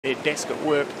their desk at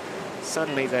work,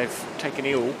 suddenly they've taken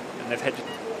ill and they've had to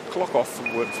clock off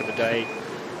from work for the day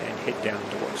and head down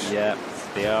to watch. Yeah,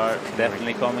 they are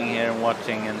definitely coming here and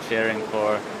watching and cheering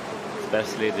for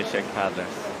especially the Czech paddlers.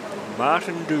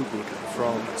 Martin Dougoud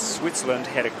from Switzerland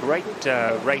had a great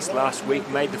race last week,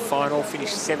 made the final,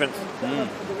 finished 7th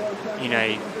in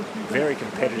a very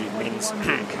competitive men's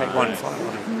K1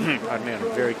 final on a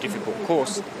very difficult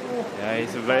course. Yeah,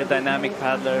 he's a very dynamic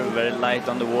paddler, very light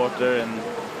on the water, and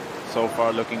so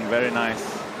far looking very nice,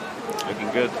 looking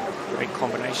good. Great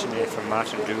combination there from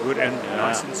Martin Dougoud, and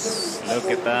nice and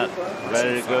look at that,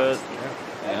 very good.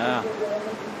 Yeah.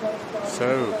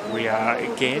 So we are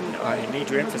again, I need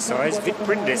to emphasise, Vit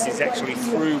Prindes is actually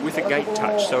through with a gate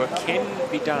touch, so it can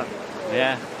be done.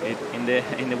 Yeah,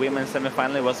 in the women's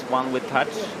semi-final it was one with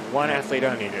touch. One athlete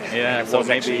only. Yeah, and it so was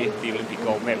actually the Olympic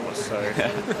gold medalist. So,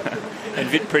 and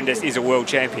Vit Prindes is a world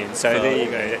champion. So there you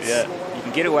go. You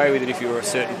can get away with it if you're a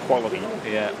certain quality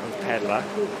of paddler,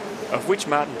 of which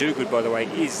Martin Dougoud, by the way,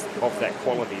 is of that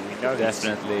quality. We know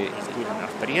definitely he's good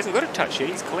enough, but he hasn't got a touch yet.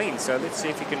 He's clean. So let's see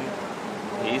if he can.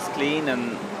 He's clean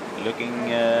and looking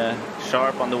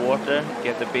sharp on the water.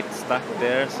 Get a bit stuck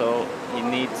there, so he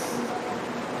needs.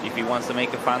 If he wants to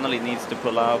make a final, he needs to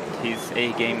pull out his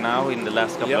A game now in the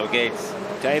last couple of gates.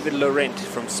 David Laurent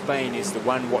from Spain is the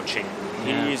one watching.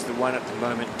 He is the one at the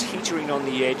moment teetering on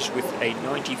the edge with a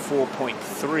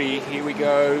 94.3. Here we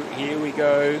go. Here we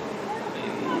go.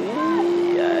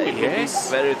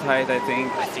 Yes. Very tight, I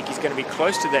think. I think he's going to be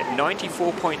close to that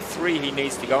 94.3 he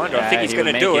needs to go under. Yeah, I think he's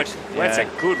going to do it. Yeah. That's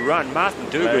a good run. Martin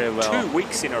Dougoud, 2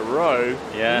 weeks in a row.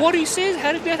 Yeah. What he says,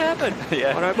 how did that happen?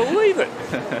 I don't believe it.